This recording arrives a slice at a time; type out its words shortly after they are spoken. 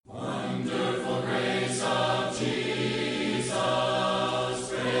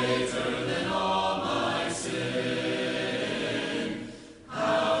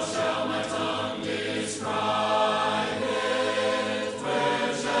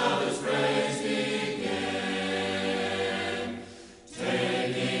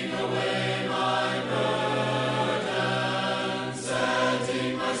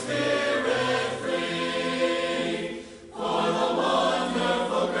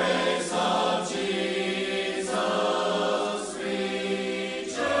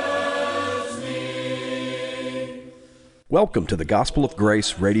Welcome to the Gospel of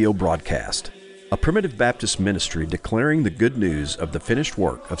Grace radio broadcast, a primitive Baptist ministry declaring the good news of the finished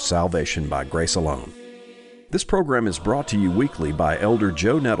work of salvation by grace alone. This program is brought to you weekly by Elder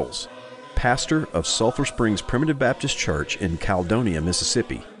Joe Nettles, pastor of Sulphur Springs Primitive Baptist Church in Caledonia,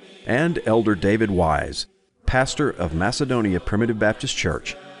 Mississippi, and Elder David Wise, pastor of Macedonia Primitive Baptist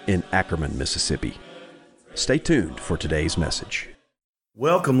Church in Ackerman, Mississippi. Stay tuned for today's message.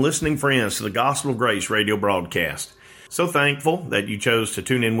 Welcome, listening friends, to the Gospel of Grace radio broadcast. So thankful that you chose to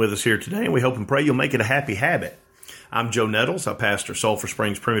tune in with us here today, and we hope and pray you'll make it a happy habit. I'm Joe Nettles. I pastor Sulphur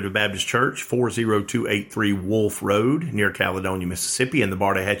Springs Primitive Baptist Church, 40283 Wolf Road, near Caledonia, Mississippi, in the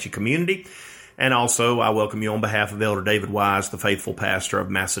Bardahatchee community. And also, I welcome you on behalf of Elder David Wise, the faithful pastor of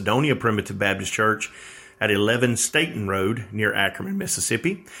Macedonia Primitive Baptist Church at 11 Staten Road, near Ackerman,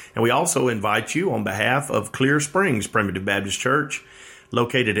 Mississippi. And we also invite you on behalf of Clear Springs Primitive Baptist Church,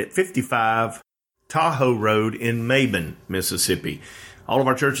 located at 55 Tahoe Road in Maben, Mississippi. All of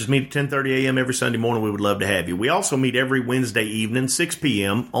our churches meet at 10:30 a.m. every Sunday morning. We would love to have you. We also meet every Wednesday evening, 6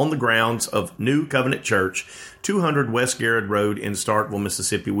 p.m. on the grounds of New Covenant Church, 200 West Garrett Road in Starkville,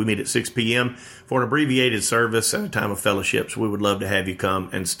 Mississippi. We meet at 6 p.m. for an abbreviated service and a time of fellowship. So we would love to have you come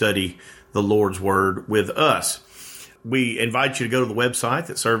and study the Lord's Word with us. We invite you to go to the website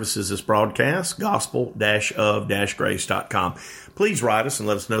that services this broadcast, gospel-of-grace.com. Please write us and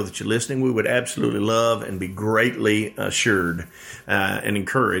let us know that you're listening. We would absolutely love and be greatly assured and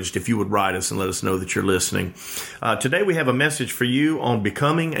encouraged if you would write us and let us know that you're listening. Today we have a message for you on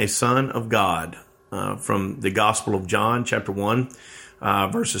becoming a son of God from the Gospel of John, chapter 1,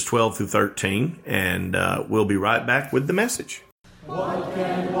 verses 12 through 13. And we'll be right back with the message. What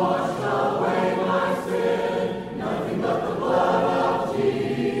can wash away my sin? Nothing but the blood of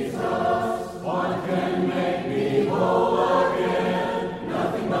Jesus. What can make me whole again?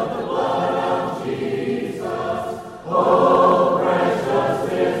 Nothing but the blood of Jesus. Oh,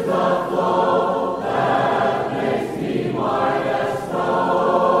 precious is the flow that makes me white as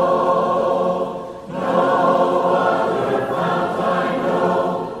snow. No other fount I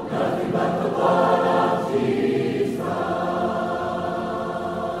know. Nothing but the blood of Jesus.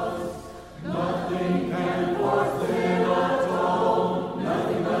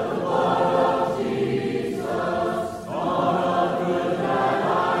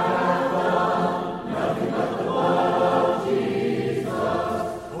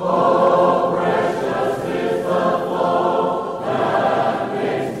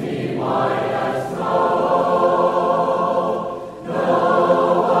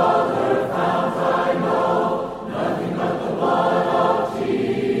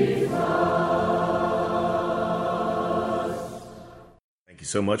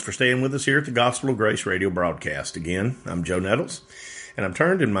 So much for staying with us here at the Gospel of Grace radio broadcast. Again, I'm Joe Nettles, and I'm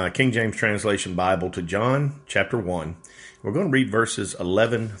turned in my King James Translation Bible to John chapter 1. We're going to read verses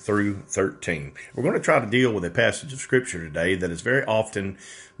 11 through 13. We're going to try to deal with a passage of Scripture today that is very often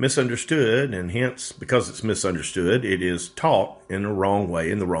misunderstood, and hence, because it's misunderstood, it is taught in the wrong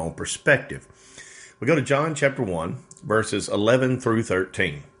way, in the wrong perspective. We go to John chapter 1, verses 11 through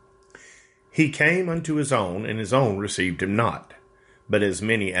 13. He came unto his own, and his own received him not. But as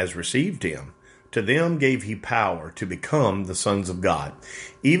many as received him, to them gave he power to become the sons of God,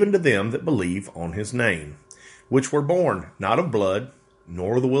 even to them that believe on his name, which were born not of blood,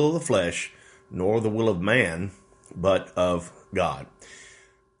 nor the will of the flesh, nor the will of man, but of God.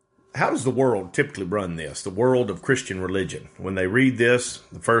 How does the world typically run this, the world of Christian religion? When they read this,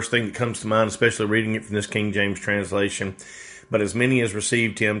 the first thing that comes to mind, especially reading it from this King James translation, but as many as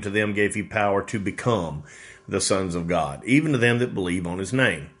received him, to them gave he power to become the sons of God, even to them that believe on his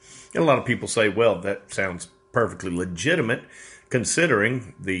name. And a lot of people say, well, that sounds perfectly legitimate,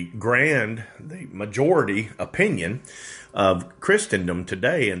 considering the majority opinion of Christendom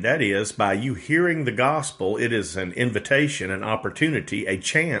today, and that is, by you hearing the gospel, it is an invitation, an opportunity, a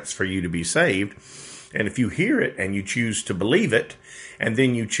chance for you to be saved. And if you hear it and you choose to believe it, and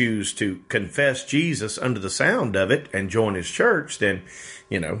then you choose to confess Jesus under the sound of it and join his church, then,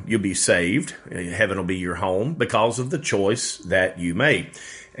 you'll be saved. Heaven will be your home because of the choice that you made.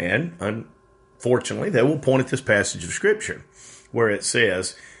 And unfortunately, they will point at this passage of Scripture where it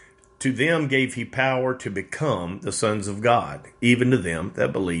says, to them gave he power to become the sons of God, even to them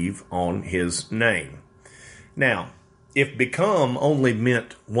that believe on his name. Now, if become only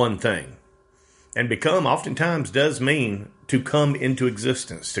meant one thing, and become oftentimes does mean to come into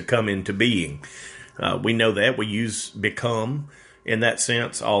existence, to come into being. We know that. We use become in that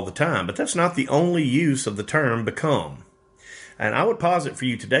sense all the time. But that's not the only use of the term become. And I would posit for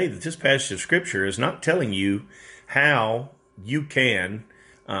you today that this passage of Scripture is not telling you how you can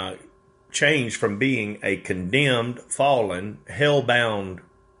changed from being a condemned, fallen, hell-bound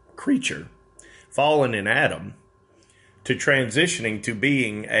creature, fallen in Adam, to transitioning to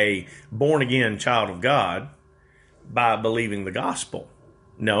being a born-again child of God by believing the gospel.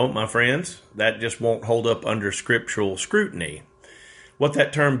 No, my friends, that just won't hold up under scriptural scrutiny. What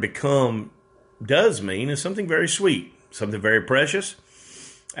that term become does mean is something very sweet, something very precious,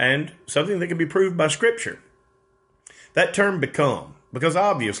 and something that can be proved by Scripture. That term become, because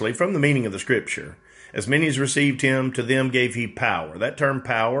obviously from the meaning of the Scripture, as many as received him, to them gave he power. That term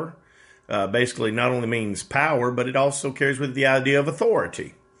power basically not only means power, but it also carries with it the idea of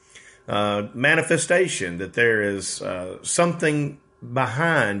authority. Manifestation, that there is something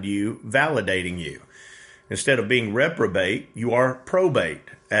behind you validating you. Instead of being reprobate, you are probate,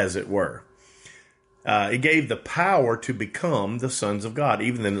 as it were. It gave the power to become the sons of God,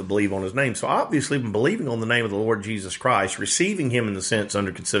 even them that believe on his name. So obviously, when believing on the name of the Lord Jesus Christ, receiving him in the sense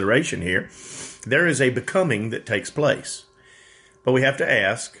under consideration here, there is a becoming that takes place. But we have to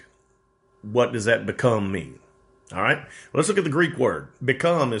ask, what does that become mean? All right, let's look at the Greek word.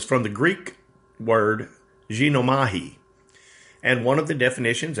 Become is from the Greek word ginomai. And one of the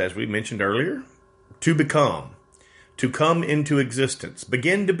definitions, as we mentioned earlier, to become, to come into existence,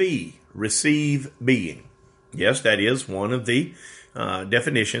 begin to be, receive being. Yes, that is one of the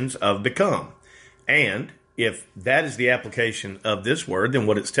definitions of become. And if that is the application of this word, then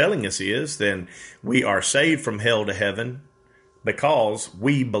what it's telling us is, then we are saved from hell to heaven because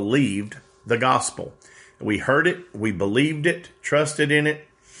we believed the gospel. We heard it, we believed it, trusted in it,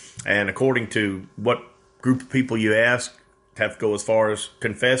 and according to what group of people you ask, have to go as far as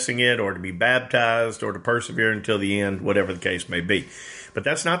confessing it or to be baptized or to persevere until the end, whatever the case may be. But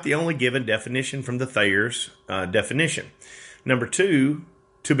that's not the only given definition from the Thayer's definition. Number two,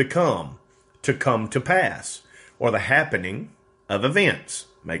 to become, to come to pass, or the happening of events.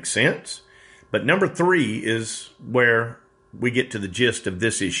 Makes sense? But number three is where we get to the gist of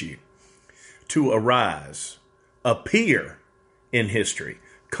this issue. To arise, appear in history,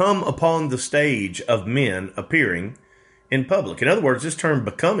 come upon the stage of men appearing in public. In other words, this term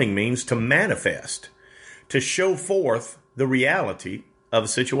becoming means to manifest, to show forth the reality of a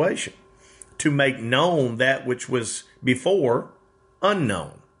situation, to make known that which was before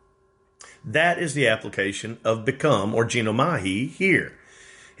unknown. That is the application of become or ginomai here.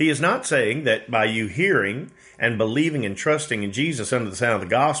 He is not saying that by you hearing and believing and trusting in Jesus under the sound of the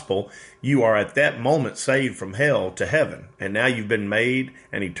gospel, you are at that moment saved from hell to heaven, and now you've been made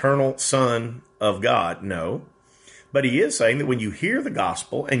an eternal son of God. No. But he is saying that when you hear the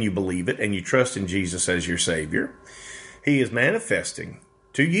gospel and you believe it and you trust in Jesus as your Savior, he is manifesting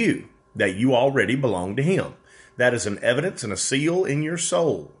to you that you already belong to him. That is an evidence and a seal in your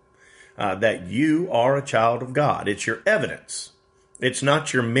soul that you are a child of God. It's your evidence. It's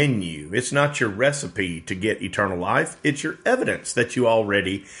not your menu. It's not your recipe to get eternal life. It's your evidence that you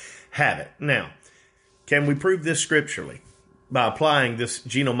already have it. Now, can we prove this scripturally? By applying this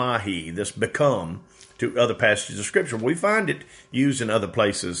ginomai, this become, to other passages of Scripture. We find it used in other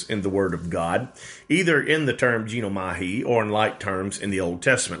places in the Word of God, either in the term ginomai or in like terms in the Old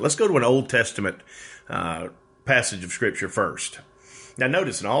Testament. Let's go to an Old Testament passage of Scripture first. Now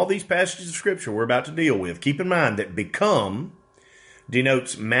notice, in all these passages of Scripture we're about to deal with, keep in mind that become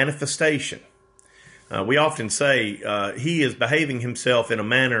denotes manifestation. We often say he is behaving himself in a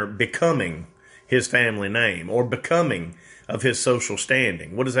manner becoming his family name or becoming of his social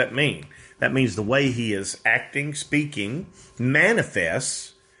standing. What does that mean? That means the way he is acting, speaking,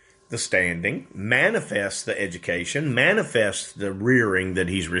 manifests the standing, manifests the education, manifests the rearing that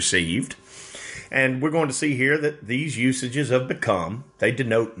he's received. And we're going to see here that these usages of become, they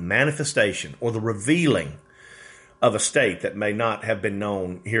denote manifestation or the revealing of a state that may not have been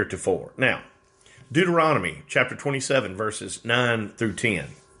known heretofore. Now, Deuteronomy chapter 27, verses 9 through 10.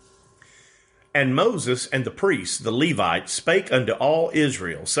 And Moses and the priests, the Levites, spake unto all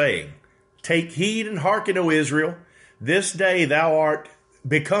Israel, saying, Take heed and hearken, O Israel, this day thou art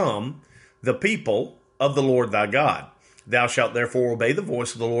become the people of the Lord thy God. Thou shalt therefore obey the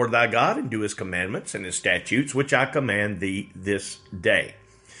voice of the Lord thy God, and do his commandments and his statutes, which I command thee this day.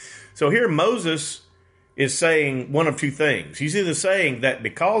 So here Moses is saying one of two things. He's either saying that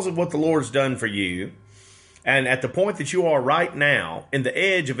because of what the Lord's done for you, and at the point that you are right now, in the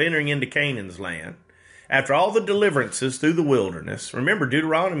edge of entering into Canaan's land, after all the deliverances through the wilderness, remember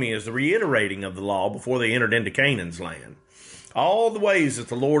Deuteronomy is the reiterating of the law before they entered into Canaan's land. All the ways that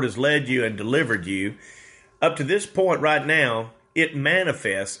the Lord has led you and delivered you, up to this point right now, it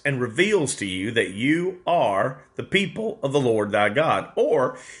manifests and reveals to you that you are the people of the Lord thy God.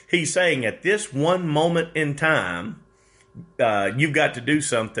 Or he's saying at this one moment in time, you've got to do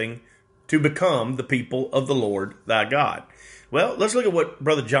something to become the people of the Lord thy God. Well, let's look at what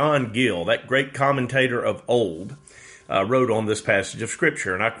Brother John Gill, that great commentator of old, wrote on this passage of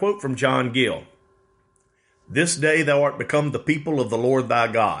Scripture. And I quote from John Gill, "This day thou art become the people of the Lord thy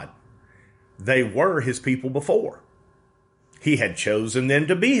God. They were his people before. He had chosen them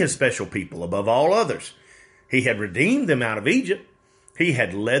to be his special people above all others. He had redeemed them out of Egypt. He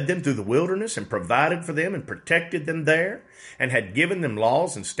had led them through the wilderness and provided for them and protected them there, and had given them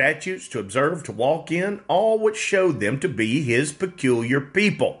laws and statutes to observe, to walk in, all which showed them to be his peculiar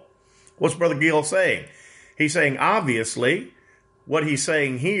people." What's Brother Gill saying? He's saying, obviously, what he's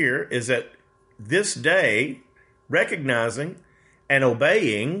saying here is that this day, recognizing and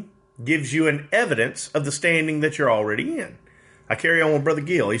obeying gives you an evidence of the standing that you're already in. I carry on with Brother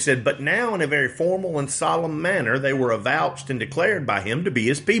Gill. He said, "But now in a very formal and solemn manner they were avouched and declared by him to be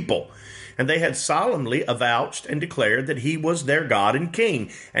his people. And they had solemnly avouched and declared that he was their God and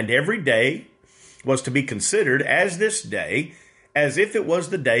King. And every day was to be considered as this day, as if it was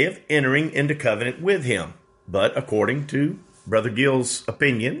the day of entering into covenant with him." But according to Brother Gill's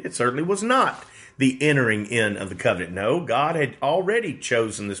opinion, it certainly was not the entering in of the covenant. No, God had already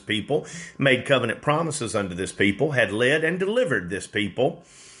chosen this people, made covenant promises unto this people, had led and delivered this people.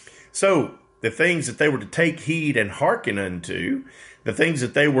 So the things that they were to take heed and hearken unto, the things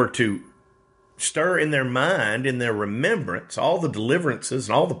that they were to stir in their mind, in their remembrance, all the deliverances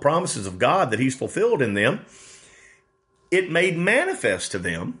and all the promises of God that he's fulfilled in them, it made manifest to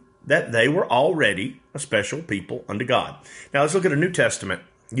them that they were already a special people unto God. Now let's look at a New Testament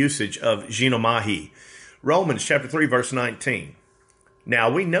usage of ginomai. Romans chapter 3, verse 19. "Now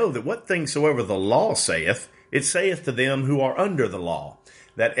we know that what things soever the law saith, it saith to them who are under the law,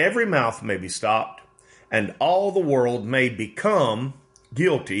 that every mouth may be stopped, and all the world may become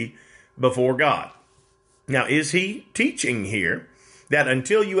guilty before God." Now, is he teaching here that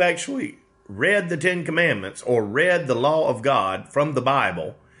until you actually read the Ten Commandments or read the law of God from the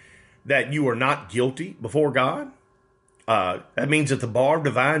Bible, that you are not guilty before God? That means at the bar of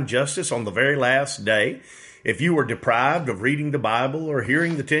divine justice on the very last day, if you were deprived of reading the Bible or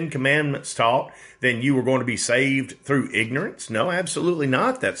hearing the Ten Commandments taught, then you were going to be saved through ignorance? No, absolutely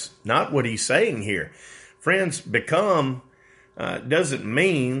not. That's not what he's saying here. Friends, become doesn't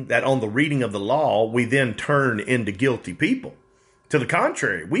mean that on the reading of the law, we then turn into guilty people. To the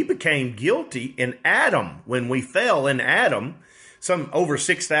contrary, we became guilty in Adam when we fell in Adam, some over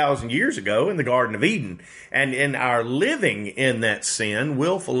 6,000 years ago in the Garden of Eden, and in our living in that sin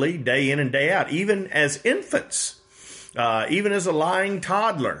willfully day in and day out, even as infants, even as a lying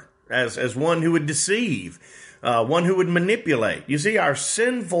toddler, as one who would deceive, one who would manipulate. You see, our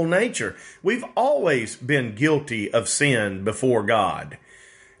sinful nature, we've always been guilty of sin before God.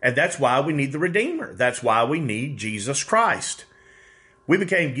 And that's why we need the Redeemer. That's why we need Jesus Christ. We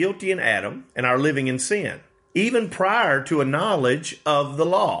became guilty in Adam and are living in sin, even prior to a knowledge of the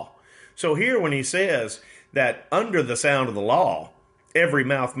law. So here when he says that under the sound of the law, every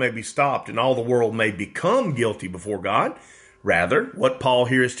mouth may be stopped and all the world may become guilty before God, rather, what Paul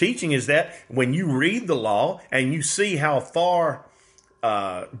here is teaching is that when you read the law and you see how far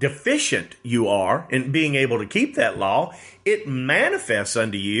deficient you are in being able to keep that law, it manifests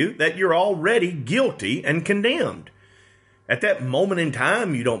unto you that you're already guilty and condemned. At that moment in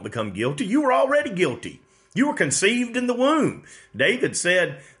time, you don't become guilty. You were already guilty. You were conceived in the womb. David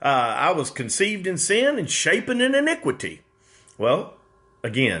said, I was conceived in sin and shapen in iniquity. Well,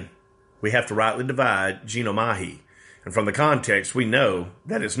 again, we have to rightly divide ginomai. And from the context, we know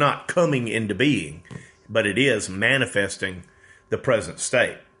that it's not coming into being, but it is manifesting the present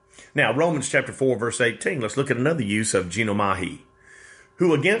state. Now, Romans chapter 4, verse 18, let's look at another use of ginomai.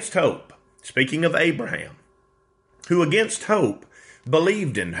 Who against hope, speaking of Abraham, who against hope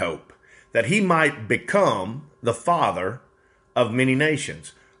believed in hope, that he might become the father of many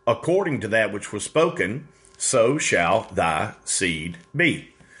nations, according to that which was spoken, so shall thy seed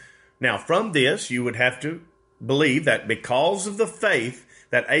be. Now, from this, you would have to believe that because of the faith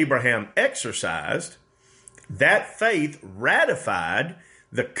that Abraham exercised, that faith ratified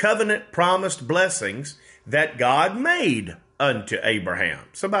the covenant promised blessings that God made unto Abraham.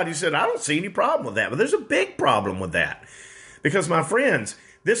 Somebody said, I don't see any problem with that. But there's a big problem with that. Because, my friends,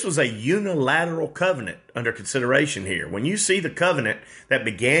 this was a unilateral covenant under consideration here. When you see the covenant that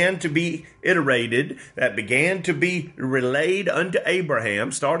began to be iterated, that began to be relayed unto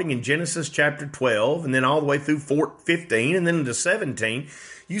Abraham, starting in Genesis chapter 12, and then all the way through 15, and then into 17,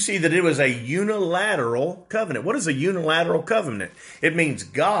 you see that it was a unilateral covenant. What is a unilateral covenant? It means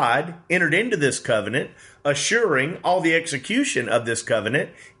God entered into this covenant, assuring all the execution of this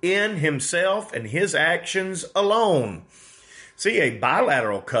covenant in himself and his actions alone. See, a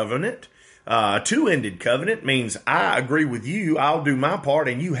bilateral covenant A two-ended covenant means I agree with you, I'll do my part,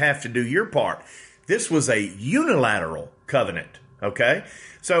 and you have to do your part. This was a unilateral covenant, okay?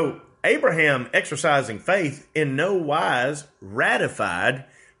 So Abraham, exercising faith, in no wise ratified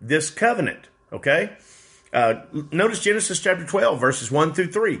this covenant, okay? Notice Genesis chapter 12, verses 1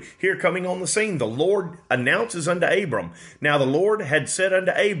 through 3. Here coming on the scene, the Lord announces unto Abram, Now the Lord had said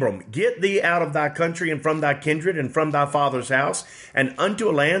unto Abram, Get thee out of thy country and from thy kindred and from thy father's house, and unto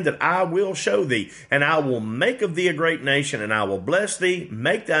a land that I will show thee. And I will make of thee a great nation, and I will bless thee,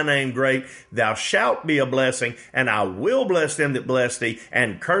 make thy name great. Thou shalt be a blessing, and I will bless them that bless thee,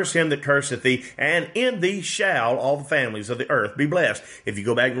 and curse him that curseth thee. And in thee shall all the families of the earth be blessed. If you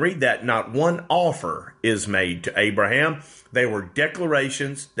go back and read that, not one offer is made to Abraham. They were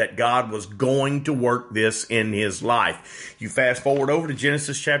declarations that God was going to work this in his life. You fast forward over to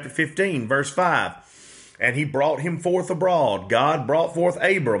Genesis chapter 15, verse 5. And he brought him forth abroad. God brought forth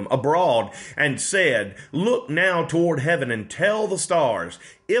Abram abroad and said, Look now toward heaven and tell the stars,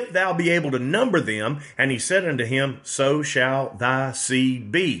 if thou be able to number them. And he said unto him, So shall thy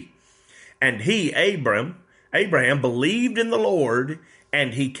seed be. And he, Abraham, believed in the Lord,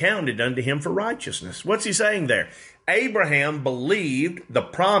 and he counted unto him for righteousness. What's he saying there? Abraham believed the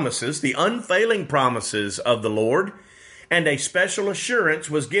promises, the unfailing promises of the Lord, and a special assurance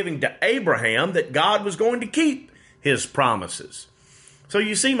was given to Abraham that God was going to keep his promises. So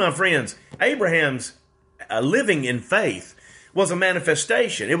you see, my friends, Abraham's living in faith was a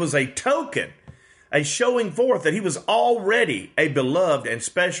manifestation. It was a token, a showing forth that he was already a beloved and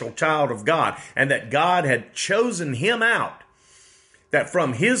special child of God, and that God had chosen him out, that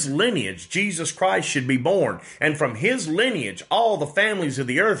from his lineage, Jesus Christ should be born. And from his lineage, all the families of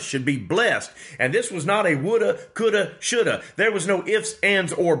the earth should be blessed. And this was not a woulda, coulda, shoulda. There was no ifs,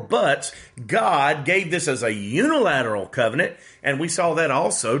 ands, or buts. God gave this as a unilateral covenant. And we saw that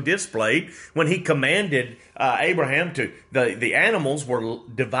also displayed when he commanded Abraham to, the animals were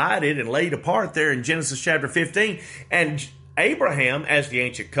divided and laid apart there in Genesis chapter 15. And Abraham, as the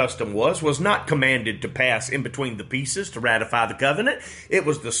ancient custom was not commanded to pass in between the pieces to ratify the covenant. It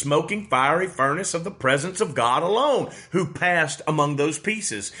was the smoking, fiery furnace of the presence of God alone who passed among those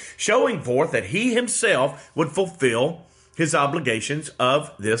pieces, showing forth that he himself would fulfill his obligations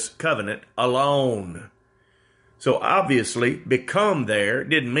of this covenant alone. So obviously, become there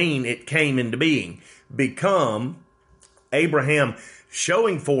didn't mean it came into being. Become, Abraham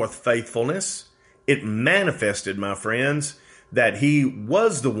showing forth faithfulness, it manifested, my friends, that he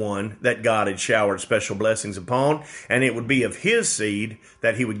was the one that God had showered special blessings upon, and it would be of his seed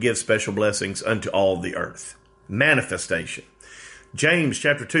that he would give special blessings unto all the earth. Manifestation. James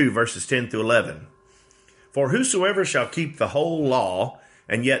chapter 2, verses 10 through 11. For whosoever shall keep the whole law,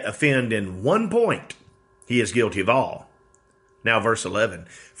 and yet offend in one point, he is guilty of all. Now verse 11.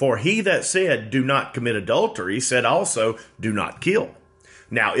 For he that said, Do not commit adultery, said also, Do not kill.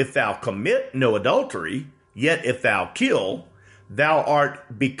 Now if thou commit no adultery, yet if thou kill, thou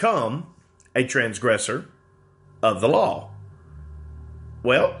art become a transgressor of the law.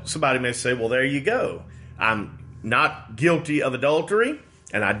 Well, somebody may say, well, there you go. I'm not guilty of adultery,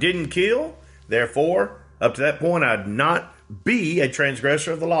 and I didn't kill. Therefore, up to that point, I'd not be a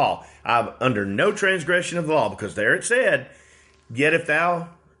transgressor of the law. I'm under no transgression of the law, because there it said, yet if thou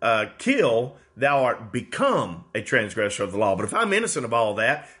kill, thou art become a transgressor of the law. But if I'm innocent of all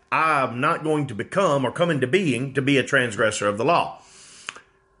that, I'm not going to become or come into being to be a transgressor of the law.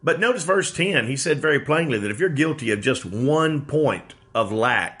 But notice verse 10, he said very plainly that if you're guilty of just 1 point of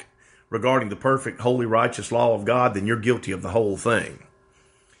lack regarding the perfect, holy, righteous law of God, then you're guilty of the whole thing.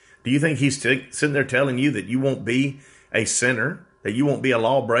 Do you think he's sitting there telling you that you won't be a sinner, that you won't be a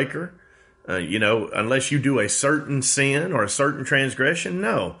lawbreaker, unless you do a certain sin or a certain transgression?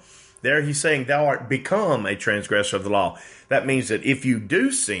 No. There he's saying, thou art become a transgressor of the law. That means that if you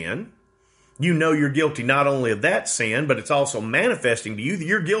do sin, you know you're guilty not only of that sin, but it's also manifesting to you that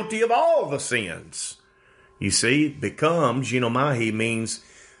you're guilty of all the sins. You see, become, ginomai, means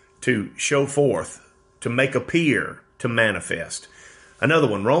to show forth, to make appear, to manifest. Another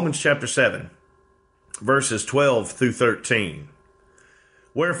one, Romans chapter 7, verses 12 through 13.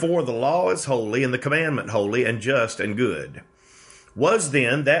 Wherefore the law is holy, and the commandment holy, and just, and good. Was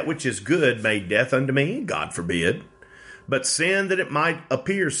then that which is good made death unto me? God forbid. But sin that it might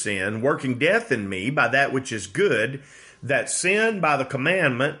appear sin, working death in me by that which is good, that sin by the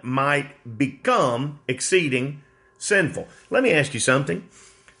commandment might become exceeding sinful. Let me ask you something.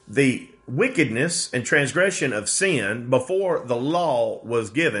 The wickedness and transgression of sin before the law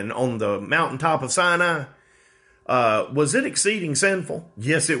was given on the mountaintop of Sinai, was it exceeding sinful?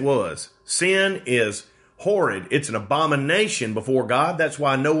 Yes, it was. Sin is horrid. It's an abomination before God. That's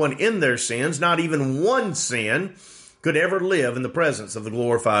why no one in their sins, not even one sin, could ever live in the presence of the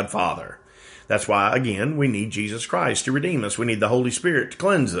glorified Father. That's why, again, we need Jesus Christ to redeem us. We need the Holy Spirit to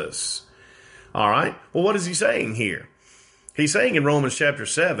cleanse us. All right? Well, what is he saying here? He's saying in Romans chapter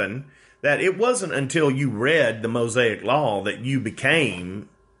 7 that it wasn't until you read the Mosaic Law that you became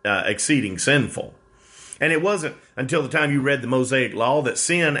exceeding sinful. And it wasn't until the time you read the Mosaic Law that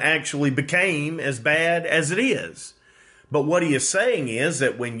sin actually became as bad as it is. But what he is saying is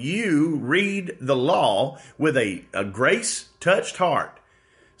that when you read the law with a grace-touched heart,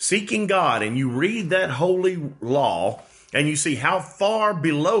 seeking God, and you read that holy law, and you see how far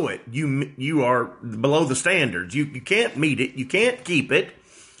below it you are below the standards. You can't meet it. You can't keep it.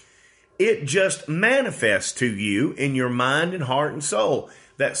 It just manifests to you in your mind and heart and soul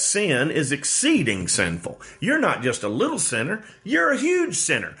that sin is exceeding sinful. You're not just a little sinner, you're a huge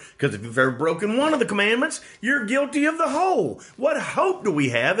sinner. Because if you've ever broken one of the commandments, you're guilty of the whole. What hope do we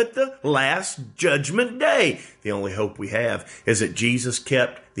have at the last judgment day? The only hope we have is that Jesus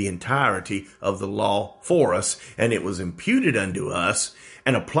kept the entirety of the law for us, and it was imputed unto us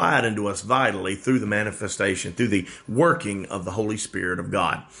and applied unto us vitally through the manifestation, through the working of the Holy Spirit of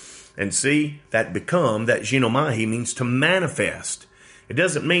God. And see, that ginomai means to manifest. It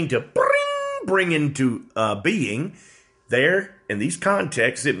doesn't mean to bring into being. There, in these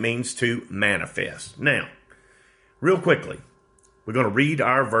contexts, it means to manifest. Now, real quickly, we're going to read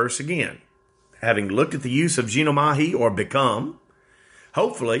our verse again. Having looked at the use of ginomai or become,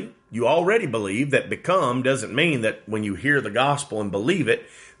 hopefully you already believe that become doesn't mean that when you hear the gospel and believe it,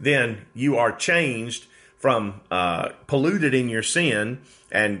 then you are changed from polluted in your sin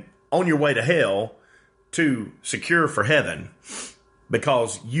and on your way to hell to secure for heaven.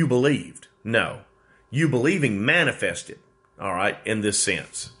 Because you believed. No. You believing manifested, all right, in this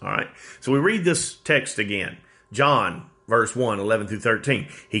sense, all right? So we read this text again. John, verse 1, 11 through 13.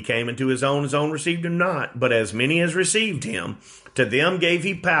 He came into his own received him not. But as many as received him, to them gave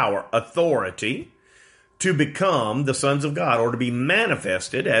he power, authority, to become the sons of God, or to be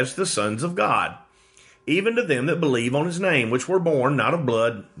manifested as the sons of God. Even to them that believe on his name, which were born not of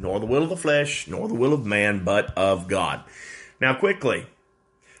blood, nor the will of the flesh, nor the will of man, but of God. Now, quickly,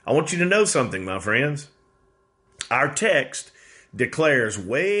 I want you to know something, my friends. Our text declares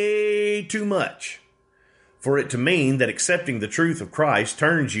way too much for it to mean that accepting the truth of Christ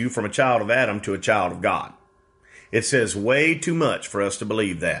turns you from a child of Adam to a child of God. It says way too much for us to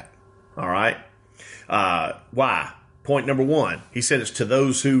believe that. All right? Why? Point number 1, he said it's to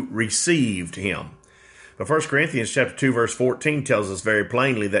those who received him. But 1 Corinthians chapter 2, verse 14 tells us very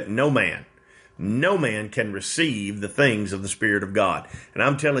plainly that no man can receive the things of the Spirit of God. And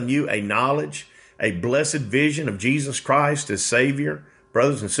I'm telling you, a knowledge, a blessed vision of Jesus Christ as Savior,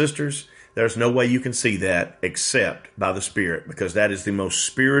 brothers and sisters, there's no way you can see that except by the Spirit, because that is the most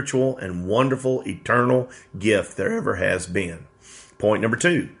spiritual and wonderful, eternal gift there ever has been. Point number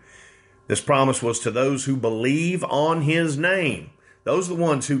 2, this promise was to those who believe on his name. Those are the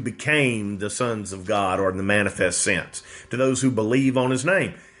ones who became the sons of God, or in the manifest sense, to those who believe on his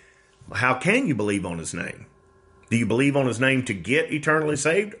name. How can you believe on his name? Do you believe on his name to get eternally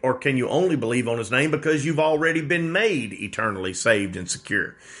saved? Or can you only believe on his name because you've already been made eternally saved and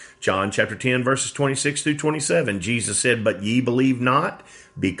secure? John chapter 10, verses 26 through 27, Jesus said, But ye believe not,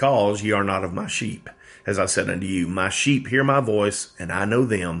 because ye are not of my sheep. As I said unto you, my sheep hear my voice, and I know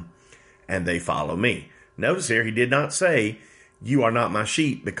them, and they follow me. Notice here, he did not say, you are not my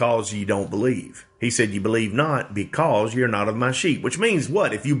sheep because you don't believe. He said, you believe not because you're not of my sheep. Which means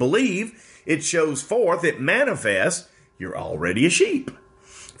what? If you believe, it shows forth, it manifests, you're already a sheep.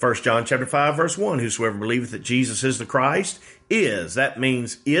 1 John chapter 5, verse 1, whosoever believeth that Jesus is the Christ is, that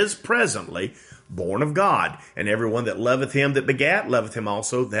means is presently, born of God. And everyone that loveth him that begat, loveth him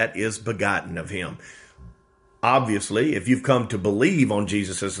also that is begotten of him. Obviously, if you've come to believe on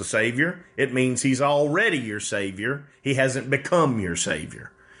Jesus as the Savior, it means he's already your Savior. He hasn't become your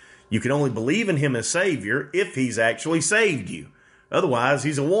Savior. You can only believe in him as Savior if he's actually saved you. Otherwise,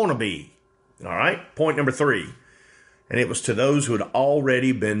 he's a wannabe. All right? Point number 3. And it was to those who had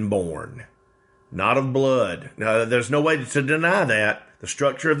already been born, not of blood. Now, there's no way to deny that, the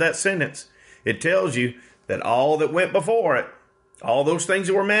structure of that sentence. It tells you that all that went before it, all those things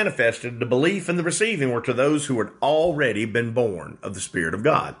that were manifested, the belief and the receiving, were to those who had already been born of the Spirit of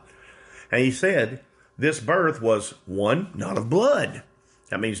God. And he said, this birth was, 1, not of blood.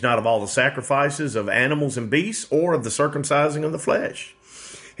 That means not of all the sacrifices of animals and beasts, or of the circumcising of the flesh.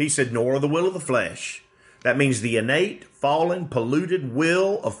 He said, nor of the will of the flesh. That means the innate, fallen, polluted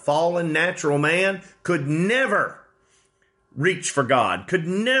will of fallen natural man could never reach for God, could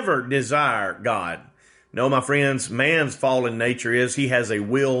never desire God. No, my friends, man's fallen nature is he has a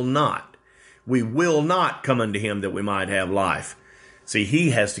will not. We will not come unto him that we might have life. See,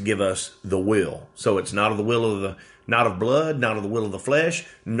 he has to give us the will. So it's not of the will of not of blood, not of the will of the flesh,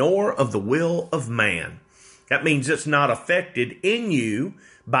 nor of the will of man. That means it's not affected in you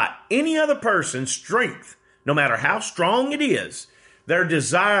by any other person's strength, no matter how strong it is, their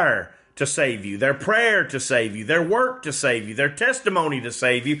desire to save you, their prayer to save you, their work to save you, their testimony to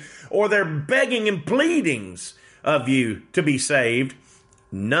save you, or their begging and pleadings of you to be saved.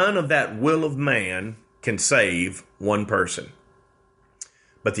 None of that will of man can save one person.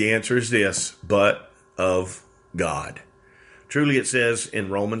 But the answer is this, but of God. Truly it says in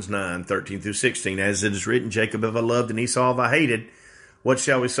Romans 9:13-16, as it is written, Jacob have I loved and Esau have I hated. What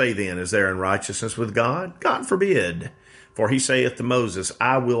shall we say then? Is there unrighteousness with God? God forbid. For he saith to Moses,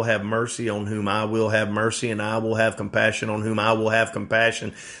 I will have mercy on whom I will have mercy, and I will have compassion on whom I will have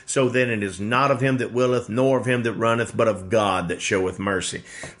compassion. So then it is not of him that willeth, nor of him that runneth, but of God that showeth mercy.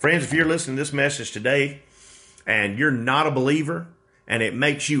 Friends, if you're listening to this message today, and you're not a believer, and it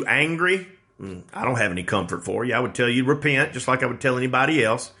makes you angry, I don't have any comfort for you. I would tell you repent, just like I would tell anybody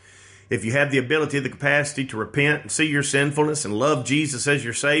else. If you have the ability, the capacity to repent and see your sinfulness and love Jesus as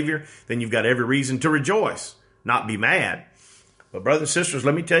your Savior, then you've got every reason to rejoice, not be mad. But brothers and sisters,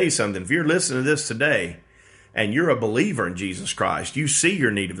 let me tell you something. If you're listening to this today and you're a believer in Jesus Christ, you see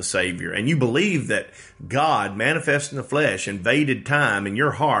your need of a Savior, and you believe that God, manifest in the flesh, invaded time in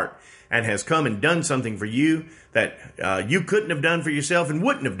your heart and has come and done something for you that you couldn't have done for yourself and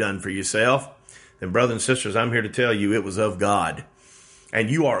wouldn't have done for yourself, then brothers and sisters, I'm here to tell you it was of God. And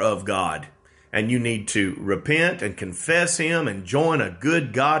you are of God. And you need to repent and confess Him and join a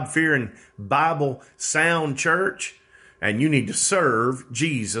good God-fearing, Bible-sound church. And you need to serve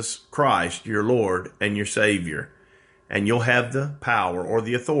Jesus Christ, your Lord and your Savior. And you'll have the power or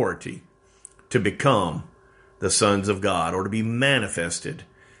the authority to become the sons of God, or to be manifested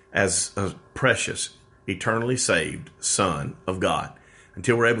as a precious, eternally saved Son of God.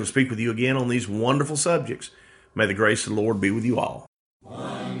 Until we're able to speak with you again on these wonderful subjects, may the grace of the Lord be with you all.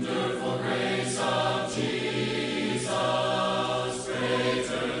 Wonderful grace of Jesus,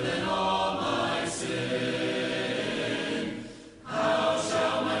 greater than all my sin. How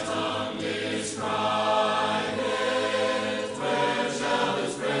shall my tongue describe it? Where shall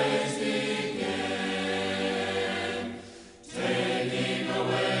His praise begin? Taking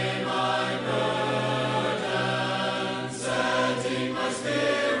away my burden, setting my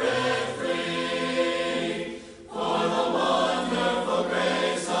spirit free. For the wonderful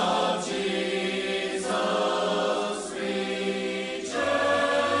grace of Jesus reaches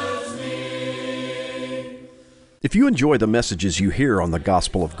me. If you enjoy the messages you hear on the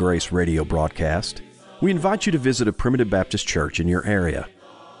Gospel of Grace radio broadcast, we invite you to visit a Primitive Baptist church in your area.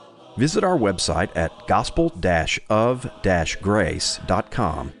 Visit our website at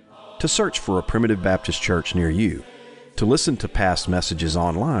gospel-of-grace.com to search for a Primitive Baptist church near you, to listen to past messages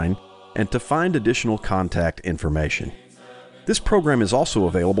online, and to find additional contact information. This program is also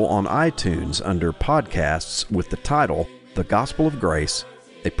available on iTunes under podcasts with the title, The Gospel of Grace,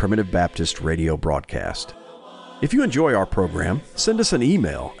 a Primitive Baptist radio broadcast. If you enjoy our program, send us an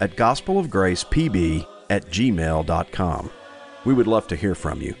email at gospelofgracepb@gmail.com. We would love to hear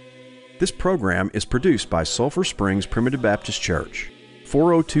from you. This program is produced by Sulphur Springs Primitive Baptist Church,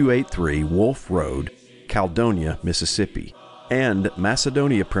 40283 Wolf Road, Caledonia, Mississippi, and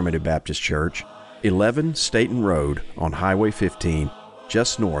Macedonia Primitive Baptist Church, 11 Staten Road on Highway 15,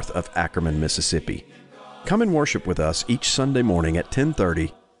 just north of Ackerman, Mississippi. Come and worship with us each Sunday morning at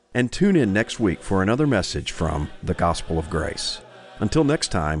 10:30, and tune in next week for another message from the Gospel of Grace. Until next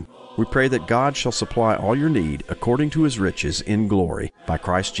time, we pray that God shall supply all your need according to His riches in glory by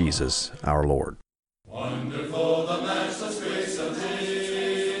Christ Jesus our Lord. Wonderful